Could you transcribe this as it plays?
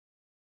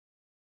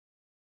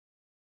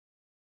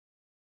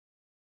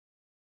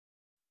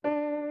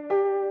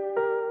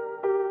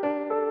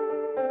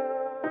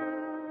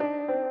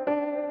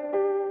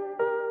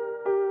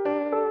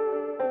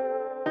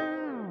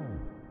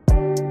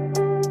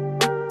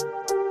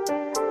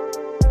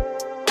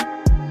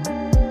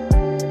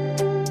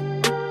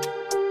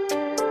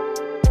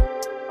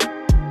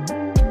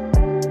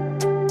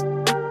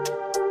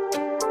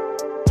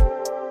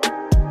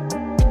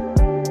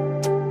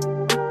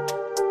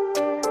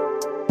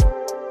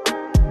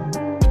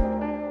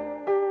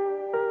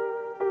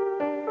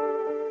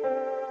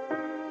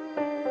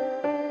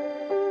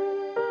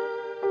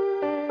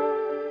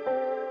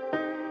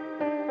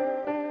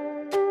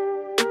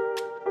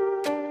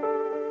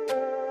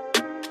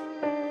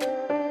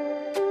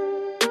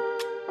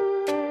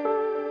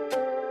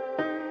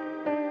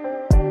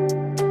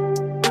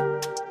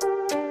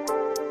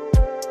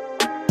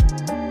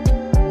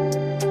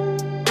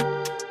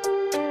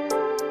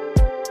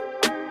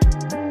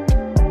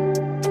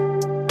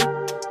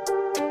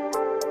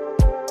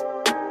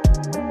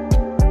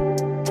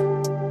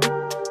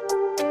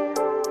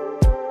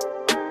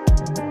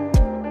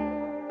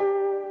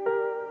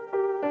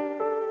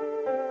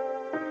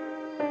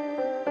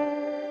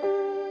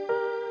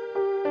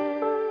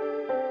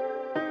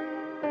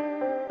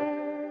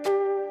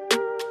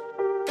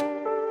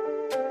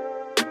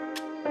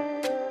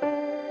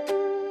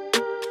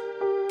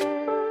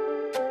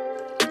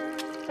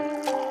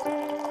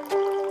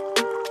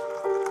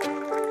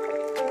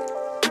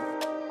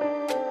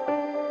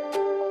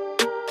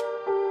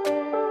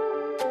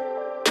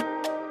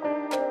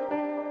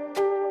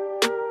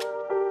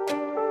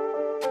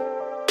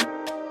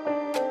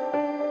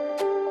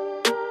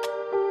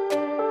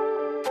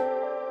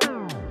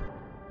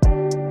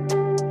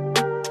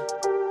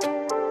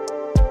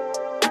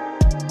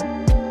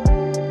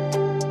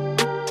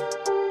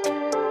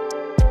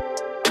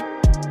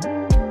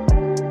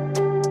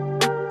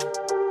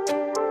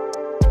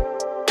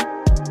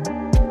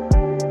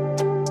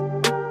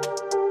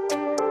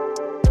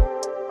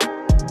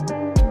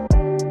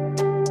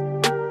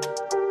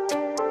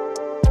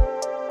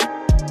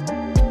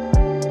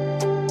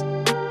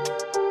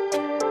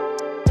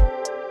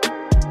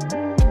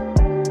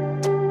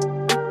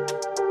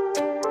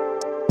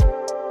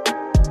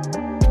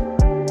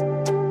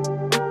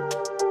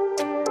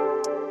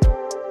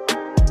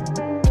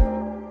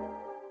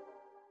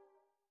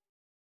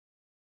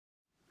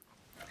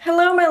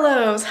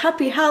loves,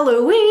 happy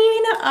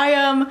Halloween! I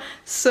am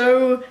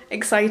so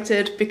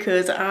excited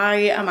because I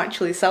am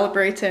actually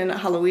celebrating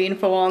Halloween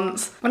for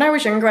once. When I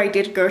was younger I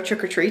did go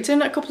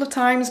trick-or-treating a couple of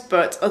times,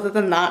 but other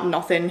than that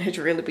nothing had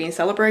really been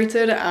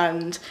celebrated,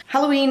 and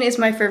Halloween is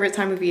my favourite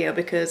time of year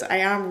because I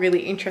am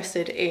really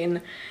interested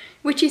in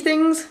witchy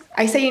things.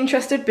 I say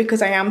interested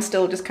because I am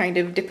still just kind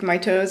of dipping my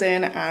toes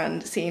in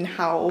and seeing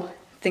how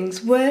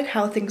things work,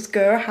 how things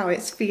go, how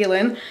it's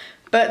feeling.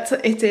 But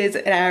it is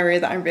an area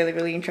that I'm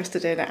really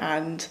interested in,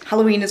 and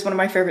Halloween is one of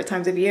my favourite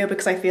times of year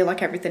because I feel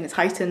like everything is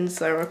heightened.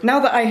 So now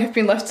that I have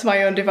been left to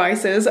my own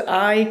devices,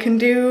 I can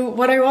do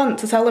what I want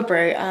to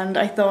celebrate, and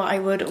I thought I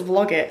would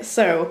vlog it.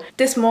 So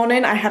this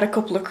morning I had a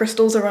couple of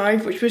crystals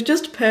arrive, which was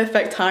just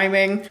perfect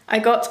timing. I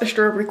got a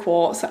strawberry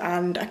quartz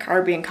and a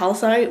Caribbean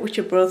calcite, which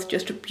are both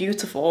just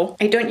beautiful.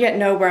 I don't yet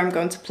know where I'm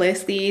going to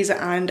place these,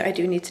 and I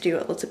do need to do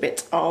a little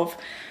bit of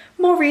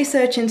more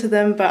research into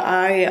them, but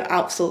I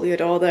absolutely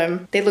adore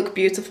them. They look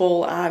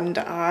beautiful and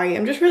I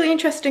am just really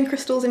interested in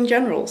crystals in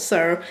general,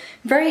 so I'm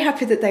very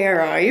happy that they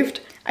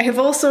arrived. I have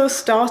also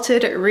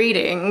started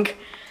reading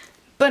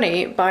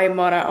Bunny by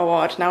Mona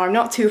Awad. Now I'm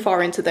not too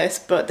far into this,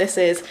 but this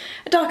is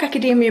a dark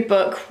academia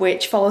book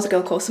which follows a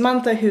girl called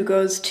Samantha who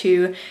goes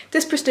to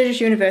this prestigious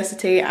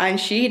university, and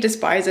she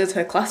despises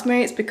her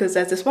classmates because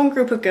there's this one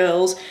group of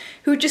girls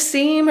who just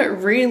seem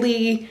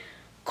really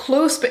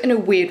close but in a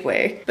weird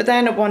way. But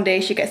then one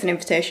day she gets an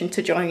invitation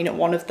to join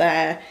one of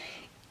their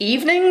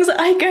evenings,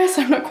 I guess.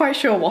 I'm not quite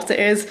sure what it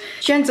is.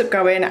 She ends up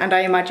going, and I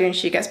imagine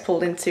she gets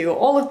pulled into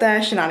all of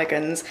their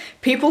shenanigans.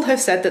 People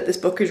have said that this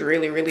book is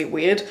really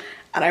weird,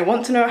 and I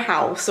want to know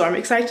how, so I'm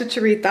excited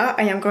to read that.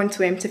 I am going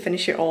to aim to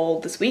finish it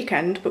all this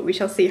weekend, but we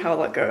shall see how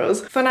that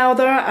goes. For now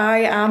though, I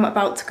am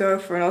about to go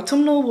for an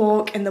autumnal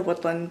walk in the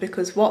woodland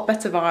because what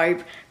better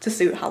vibe to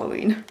suit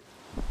Halloween.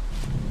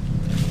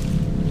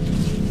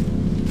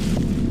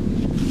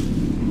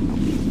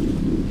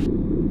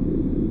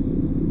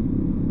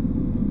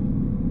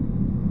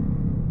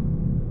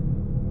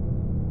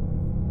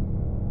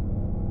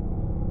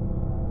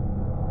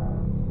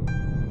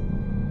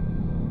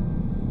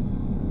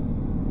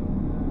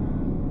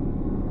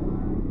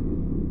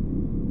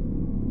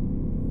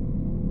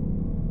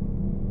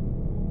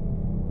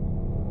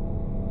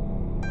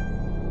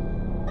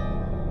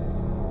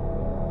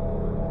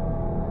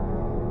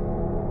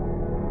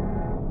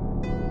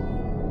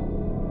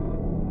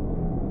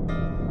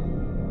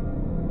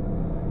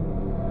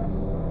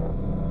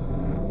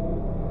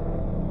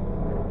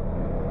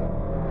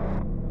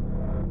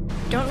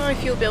 Don't know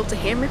if you'll be able to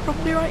hear me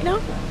properly right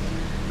now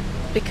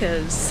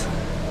because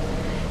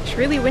it's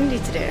really windy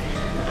today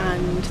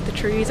and the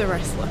trees are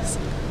restless.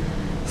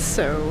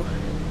 So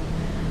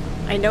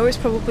I know it's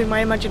probably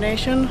my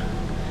imagination,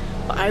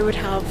 but I would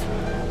have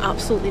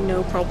absolutely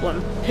no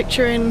problem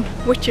picturing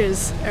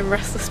witches and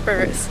restless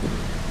spirits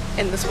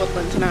in this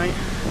woodland tonight.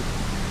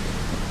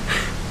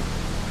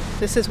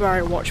 This is where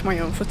I watch my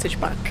own footage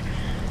back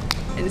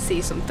and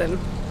see something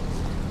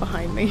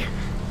behind me.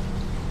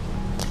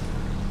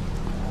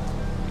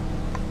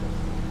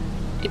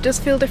 It does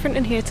feel different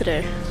in here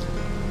today.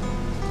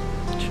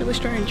 It's really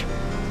strange.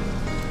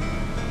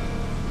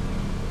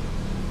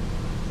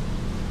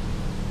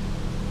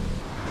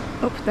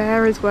 Up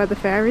there is where the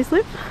fairies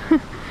live.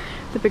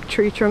 The big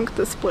tree trunk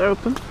that's split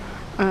open.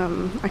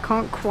 I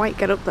can't quite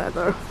get up there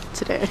though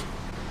today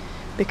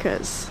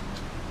because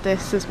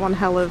this is one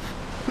hell of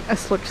a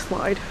sludge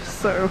slide,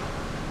 so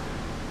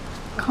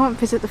can't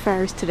visit the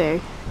fairies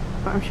today,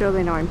 but I'm sure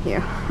they know I'm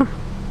here.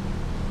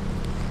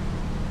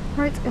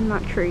 Right in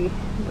that tree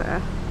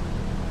there.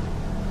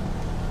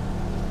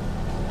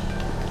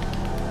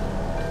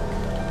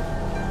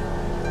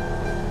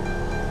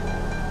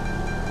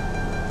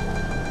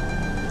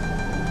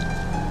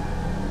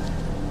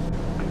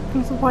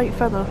 There's a white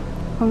feather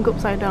hung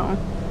upside down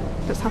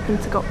that's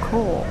happened to got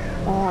caught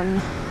on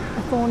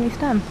a thorny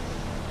stem.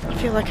 I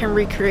feel like I'm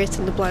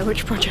recreating the Blair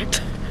Witch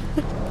Project.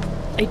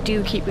 I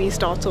do keep being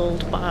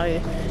startled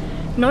by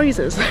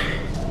noises.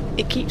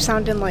 It keeps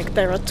sounding like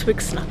there are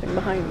twigs snapping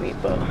behind me,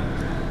 but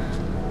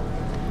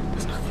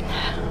there's nothing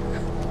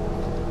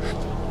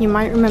there. You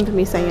might remember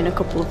me saying a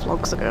couple of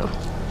vlogs ago,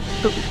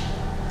 but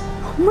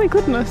oh my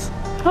goodness,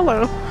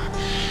 hello.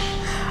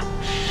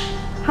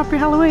 Happy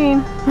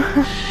Halloween.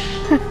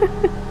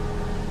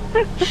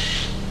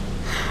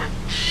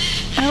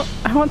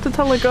 I want to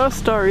tell a ghost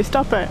story,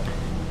 stop it.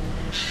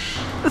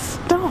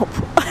 Stop.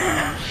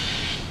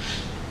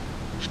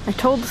 I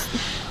told...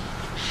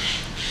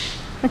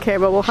 Okay,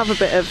 well we'll have a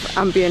bit of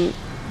ambient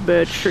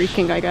bird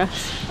shrieking, I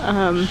guess.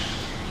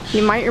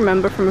 You might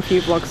remember from a few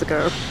vlogs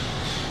ago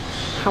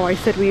how I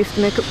said we used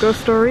to make up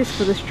ghost stories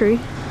for this tree.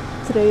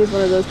 Today is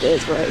one of those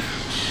days where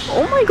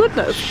oh my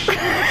goodness!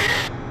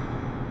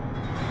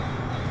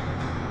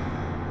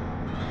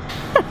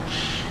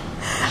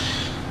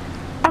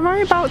 Am I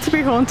about to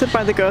be haunted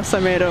by the ghosts I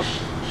made up?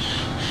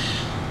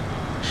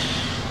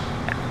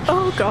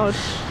 Oh god.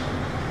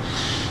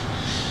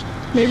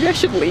 Maybe I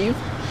should leave.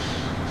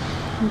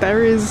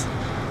 There is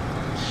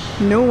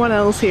no one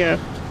else here.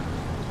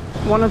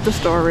 One of the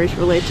stories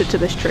related to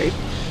this tree.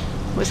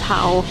 was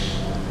how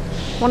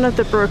one of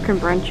the broken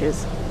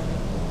branches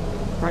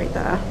right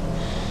there,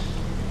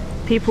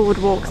 people would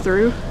walk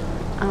through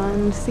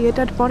and see a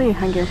dead body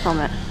hanging from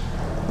it,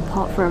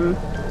 apart from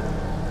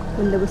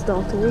when they were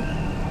startled,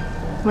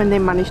 when they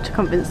managed to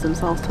convince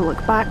themselves to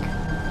look back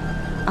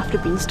after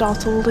being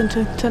startled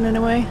into turning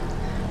away,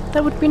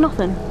 there would be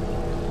nothing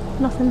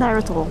there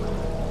at all.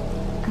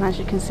 And as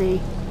you can see,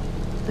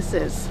 this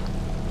is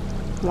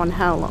one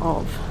hell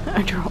of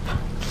a drop.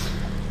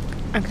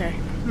 Okay,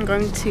 I'm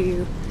going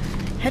to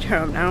head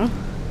home now,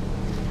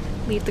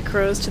 leave the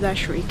crows to their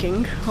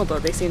shrieking, although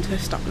they seem to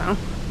have stopped now.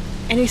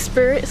 Any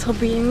spirits or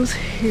beings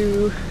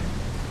who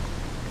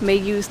may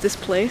use this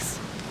place,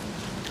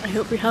 I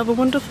hope you have a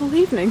wonderful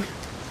evening.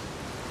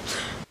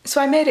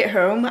 So I made it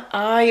home.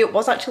 I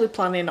was actually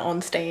planning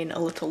on staying a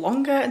little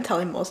longer and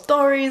telling more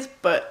stories,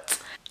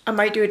 but I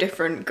might do a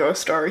different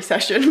ghost story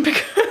session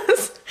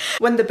because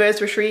when the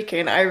birds were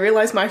shrieking, I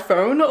realised my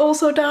phone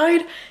also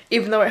died,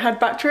 even though it had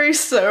batteries,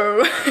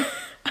 so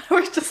I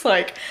was just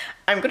like,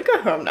 I'm gonna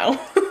go home now.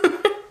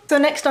 So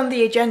next on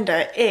the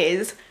agenda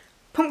is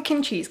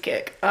pumpkin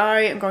cheesecake.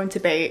 I am going to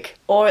bake,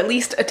 or at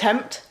least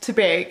attempt to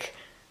bake,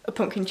 a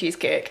pumpkin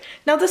cheesecake.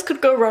 Now this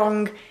could go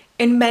wrong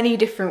in many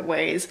different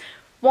ways.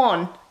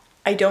 One,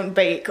 I don't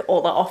bake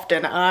all that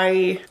often.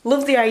 I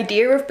love the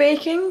idea of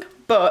baking,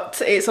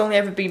 but it's only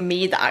ever been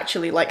me that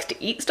actually likes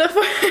to eat stuff.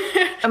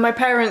 And my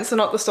parents are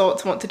not the sort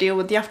to want to deal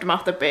with the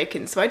aftermath of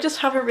baking, so I just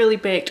haven't really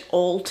baked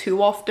all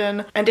too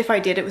often. And if I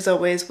did, it was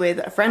always with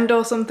a friend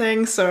or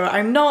something, so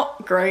I'm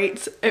not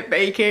great at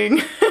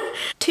baking.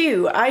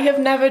 Two, I have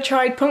never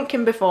tried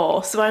pumpkin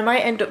before, so I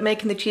might end up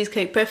making the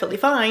cheesecake perfectly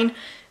fine,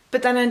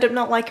 but then end up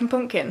not liking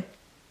pumpkin.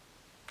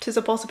 'Tis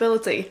a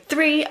possibility.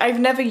 Three, I've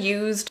never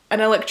used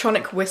an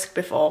electronic whisk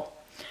before,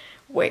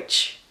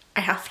 which I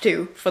have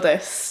to for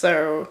this,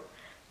 so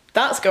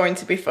that's going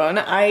to be fun.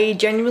 I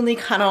genuinely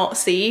cannot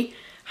see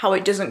how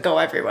it doesn't go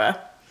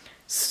everywhere.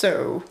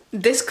 So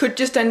this could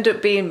just end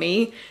up being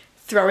me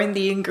throwing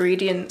the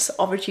ingredients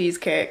of a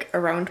cheesecake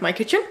around my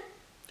kitchen,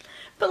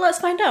 but let's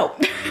find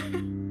out.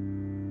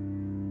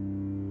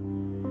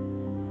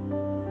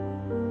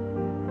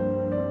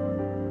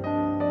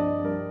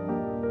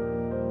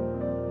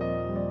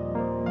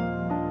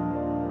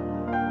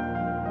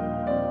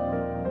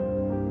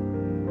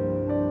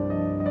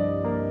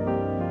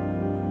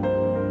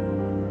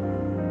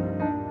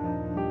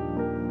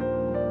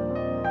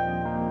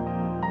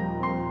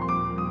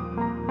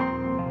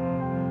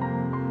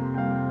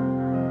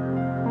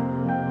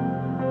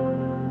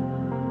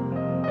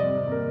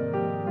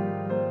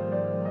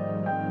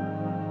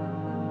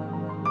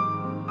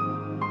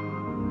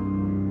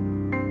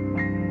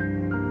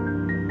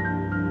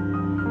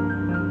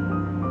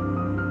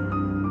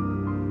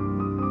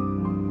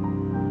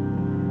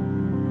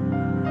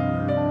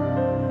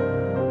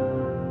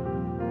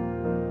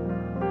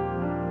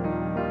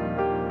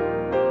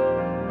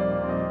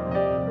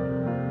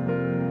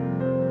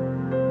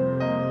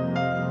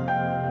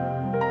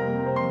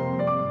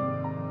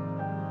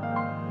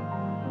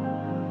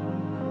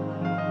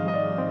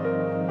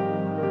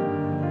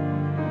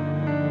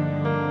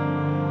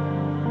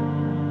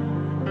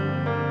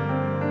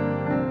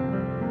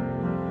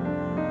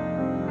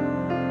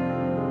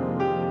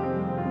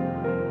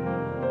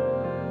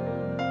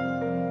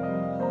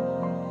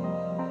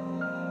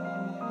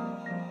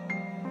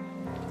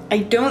 I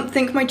don't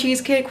think my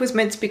cheesecake was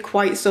meant to be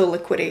quite so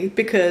liquidy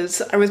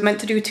because I was meant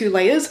to do 2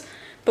 layers,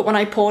 but when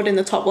I poured in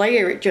the top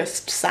layer it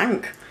just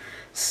sank.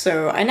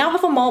 So I now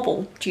have a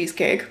marble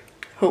cheesecake,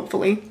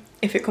 hopefully,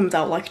 if it comes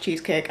out like a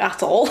cheesecake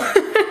at all.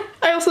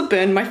 I also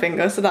burned my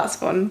finger, so that's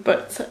fun,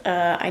 but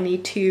I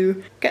need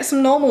to get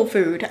some normal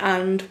food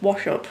and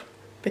wash up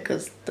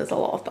because there's a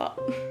lot of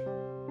that.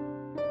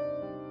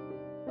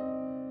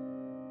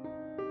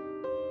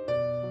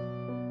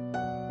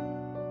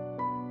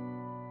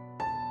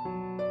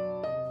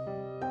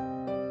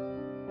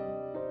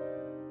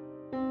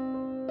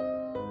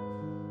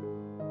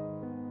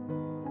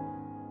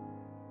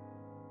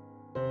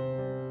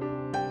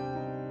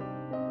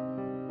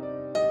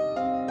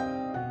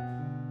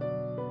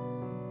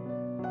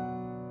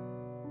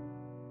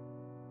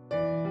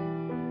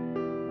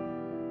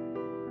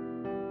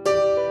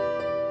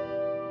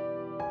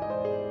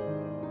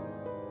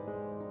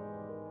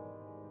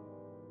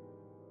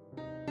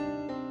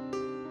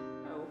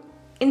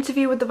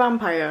 Interview with the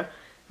Vampire,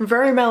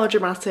 very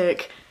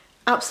melodramatic,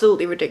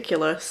 absolutely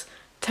ridiculous,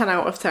 10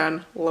 out of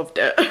 10, loved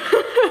it.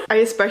 I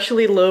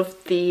especially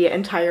loved the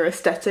entire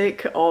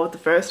aesthetic of the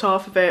first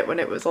half of it when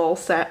it was all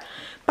set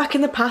back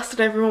in the past and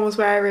everyone was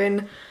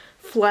wearing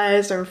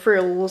flares and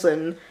frills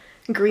and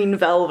green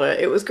velvet.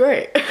 It was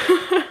great.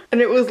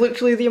 And it was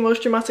literally the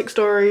most dramatic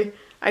story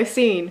I've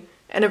seen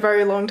in a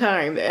very long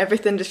time.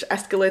 Everything just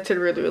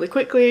escalated really, really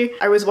quickly.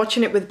 I was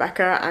watching it with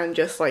Becca and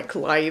just like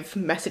live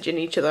messaging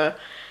each other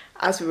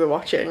as we were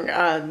watching,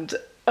 and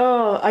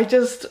oh, I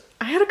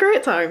had a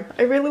great time.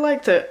 I really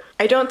liked it.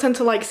 I don't tend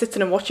to like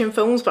sitting and watching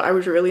films, but I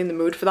was really in the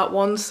mood for that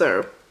one,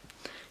 so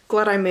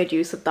glad I made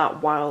use of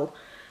that while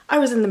I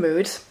was in the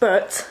mood.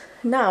 But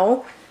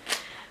now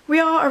We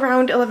are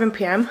around 11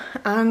 p.m.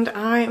 and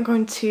I am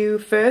going to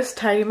first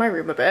tidy my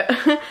room a bit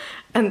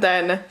and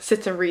then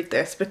sit and read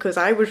this because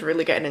I was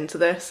really getting into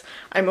this.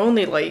 I'm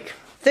only like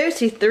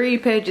 33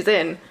 pages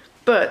in,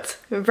 but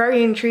I'm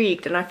very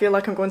intrigued and I feel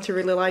like I'm going to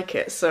really like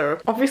it.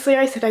 So obviously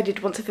I said I did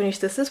want to finish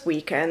this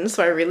weekend,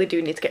 so I really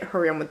do need to get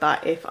hurry on with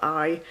that if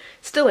I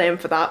still aim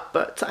for that,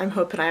 but I'm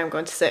hoping I am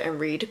going to sit and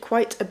read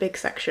quite a big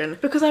section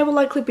because I will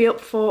likely be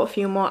up for a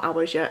few more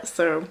hours yet,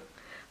 so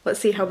let's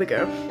see how we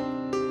go.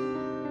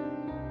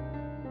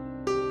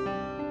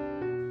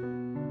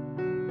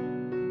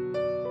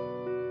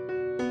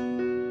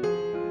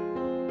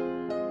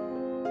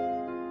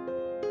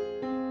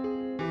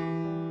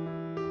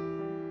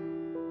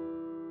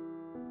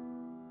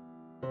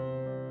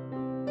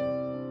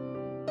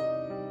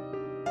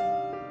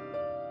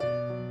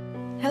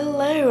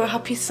 Hello,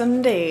 happy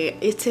Sunday.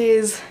 It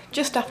is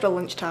just after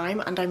lunchtime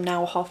and I'm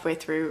now halfway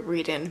through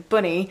reading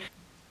Bunny.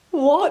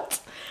 What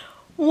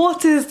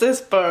is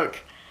this book?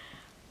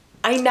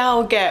 I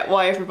now get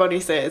why everybody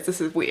says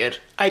this is weird.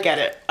 I get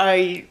it.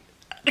 I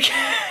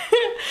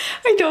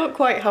don't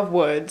quite have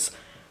words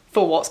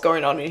for what's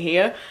going on in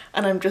here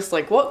and I'm just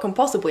like, what can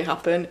possibly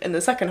happen in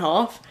the second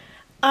half?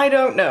 I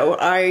don't know.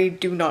 I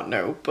do not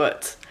know,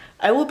 but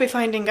I will be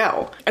finding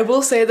out. I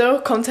will say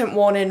though, content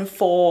warning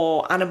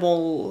for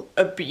animal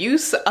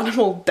abuse,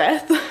 animal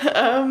death.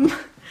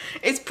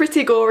 It's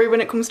pretty gory when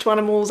it comes to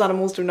animals.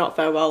 Animals do not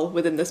fare well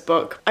within this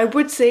book. I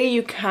would say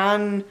you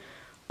can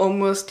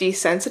almost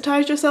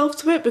desensitize yourself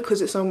to it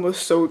because it's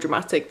almost so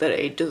dramatic that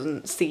it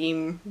doesn't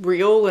seem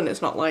real and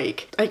it's not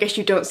like, I guess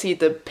you don't see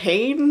the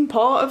pain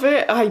part of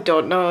it. I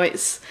don't know,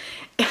 it's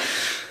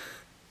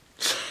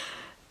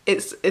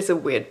a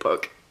weird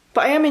book.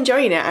 But I am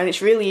enjoying it and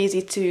it's really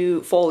easy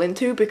to fall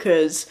into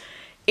because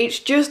it's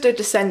just a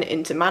descent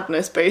into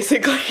madness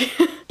basically.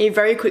 It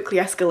very quickly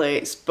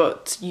escalates,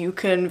 but you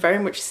can very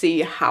much see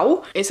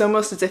how. It's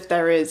almost as if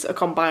there is a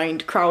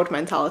combined crowd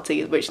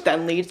mentality which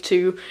then leads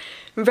to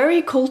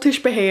very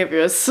cultish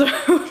behaviours, so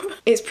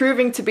it's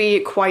proving to be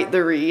quite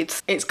the read.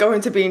 It's going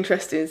to be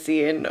interesting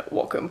seeing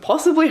what can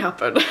possibly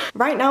happen.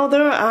 Right now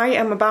though, I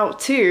am about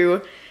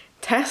to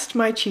test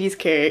my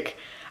cheesecake.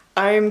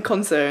 I'm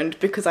concerned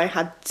because I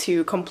had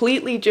to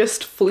completely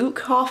just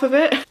fluke half of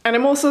it, and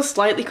I'm also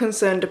slightly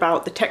concerned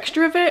about the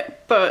texture of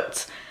it,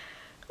 but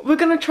we're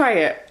gonna try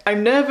it.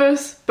 I'm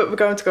nervous, but we're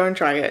going to go and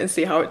try it and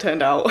see how it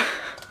turned out.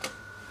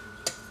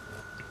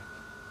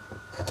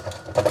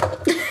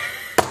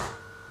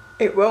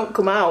 It won't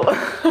come out.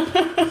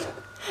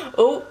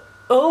 Oh,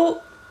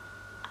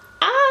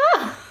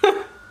 ah!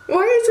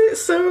 Why is it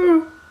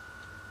so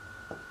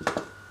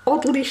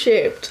oddly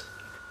shaped?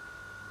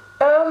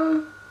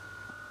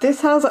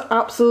 This has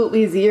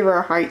absolutely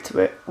zero height to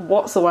it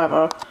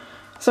whatsoever,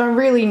 so I'm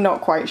really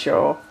not quite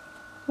sure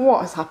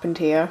what has happened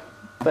here,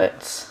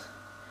 but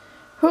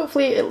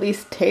hopefully it at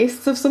least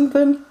tastes of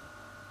something.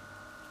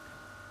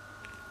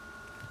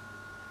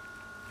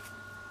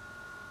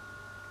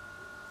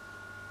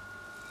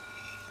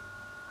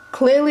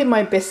 Clearly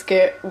my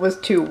biscuit was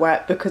too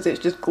wet because it's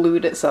just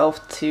glued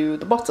itself to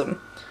the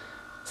bottom,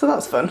 so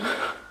that's fun.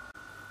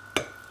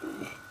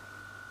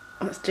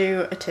 Let's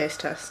do a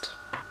taste test.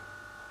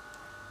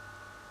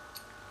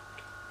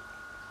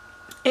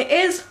 It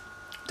is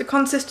the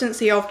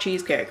consistency of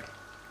cheesecake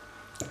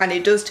and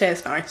it does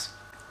taste nice.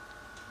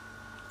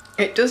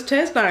 It does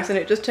taste nice and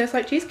it does taste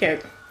like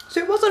cheesecake. So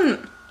it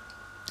wasn't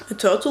a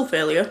total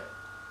failure.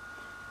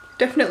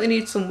 Definitely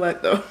needs some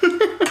work though.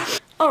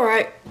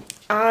 Alright,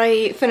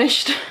 I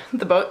finished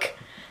the book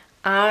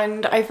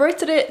and I've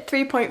rated it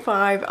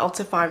 3.5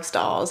 out of 5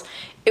 stars.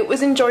 It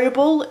was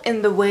enjoyable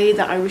in the way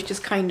that I was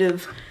just kind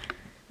of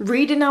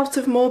reading out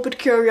of morbid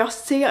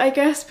curiosity, I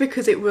guess,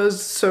 because it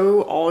was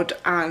so odd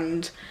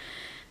and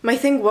my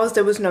thing was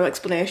there was no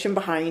explanation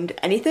behind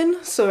anything,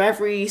 so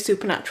every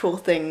supernatural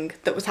thing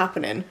that was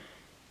happening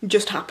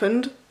just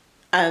happened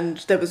and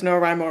there was no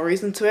rhyme or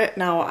reason to it.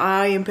 Now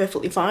I am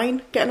perfectly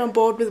fine getting on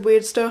board with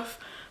weird stuff,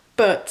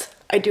 but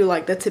I do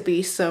like there to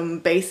be some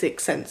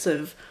basic sense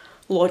of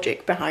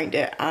logic behind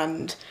it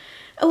and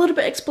a little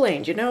bit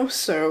explained, you know?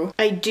 So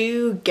I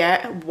do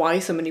get why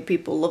so many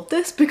people love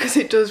this because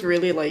it does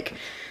really like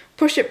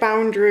push at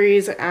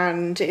boundaries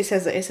and it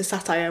says that it's a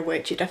satire,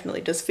 which it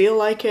definitely does feel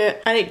like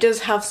it, and it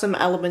does have some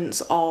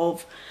elements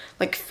of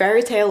like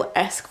fairy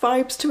tale-esque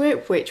vibes to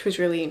it, which was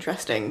really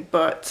interesting.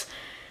 But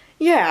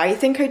yeah, I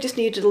think I just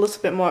needed a little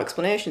bit more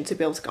explanation to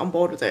be able to get on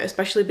board with it,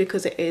 especially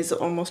because it is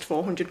almost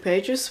 400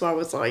 pages, so I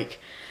was like,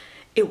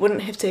 it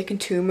wouldn't have taken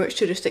too much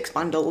to just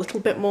expand a little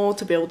bit more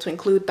to be able to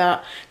include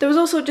that. There was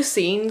also just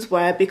scenes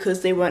where,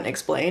 because they weren't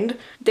explained,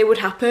 they would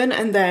happen,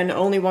 and then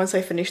only once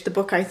I finished the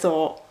book I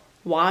thought,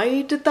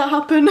 why did that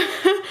happen?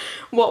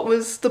 What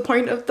was the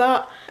point of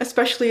that?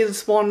 Especially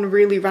this one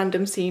really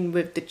random scene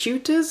with the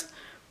tutors,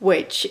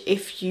 which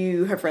if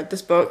you have read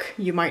this book,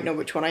 you might know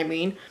which one I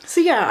mean.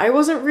 So yeah, I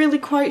wasn't really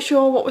quite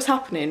sure what was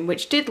happening,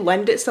 which did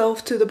lend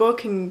itself to the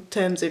book in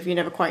terms of you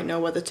never quite know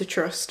whether to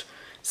trust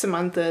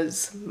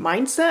Samantha's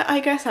mindset,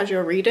 I guess, as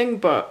you're reading,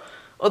 but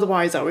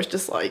otherwise I was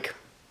just like,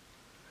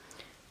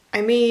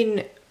 I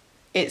mean,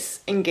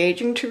 It's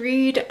engaging to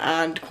read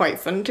and quite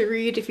fun to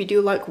read if you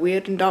do like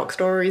weird and dark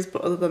stories,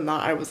 but other than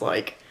that I was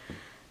like,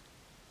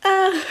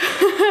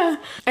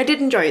 I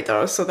did enjoy it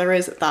though, so there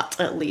is that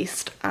at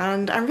least,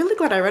 and I'm really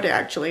glad I read it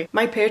actually.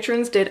 My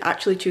patrons did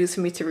actually choose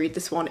for me to read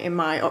this one in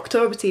my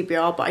October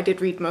TBR, but I did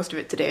read most of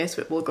it today,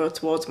 so it will go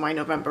towards my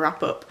November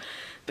wrap up.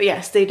 But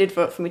yes, they did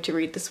vote for me to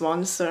read this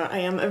one, so I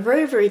am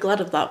very, very glad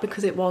of that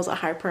because it was a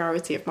high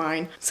priority of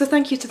mine. So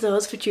thank you to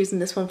those for choosing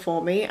this one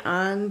for me,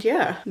 and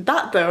yeah.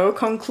 That though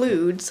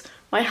concludes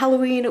my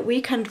Halloween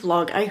weekend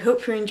vlog. I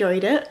hope you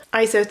enjoyed it.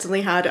 I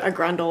certainly had a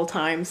grand old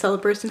time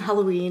celebrating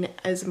Halloween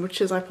as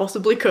much as I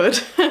possibly could.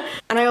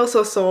 And I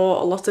also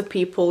saw a lot of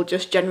people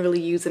just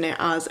generally using it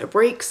as a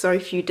break, so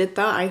if you did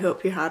that, I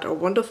hope you had a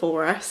wonderful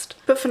rest.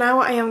 But for now,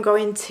 I am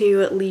going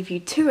to leave you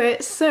to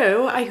it,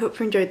 so I hope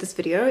you enjoyed this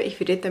video. If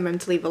you did, then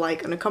remember to leave a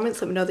like and a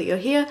comment, let me know that you're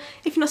here.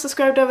 If you're not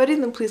subscribed already,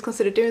 then please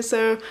consider doing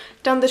so.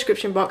 Down the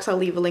description box, I'll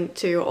leave a link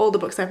to all the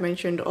books I've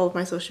mentioned, all of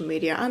my social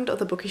media, and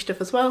other bookish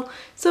stuff as well,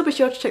 so be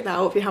sure to check that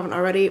out if you haven't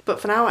already. But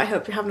for now, I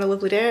hope you're having a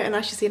lovely day, and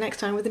I shall see you next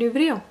time with a new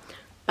video.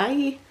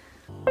 Bye!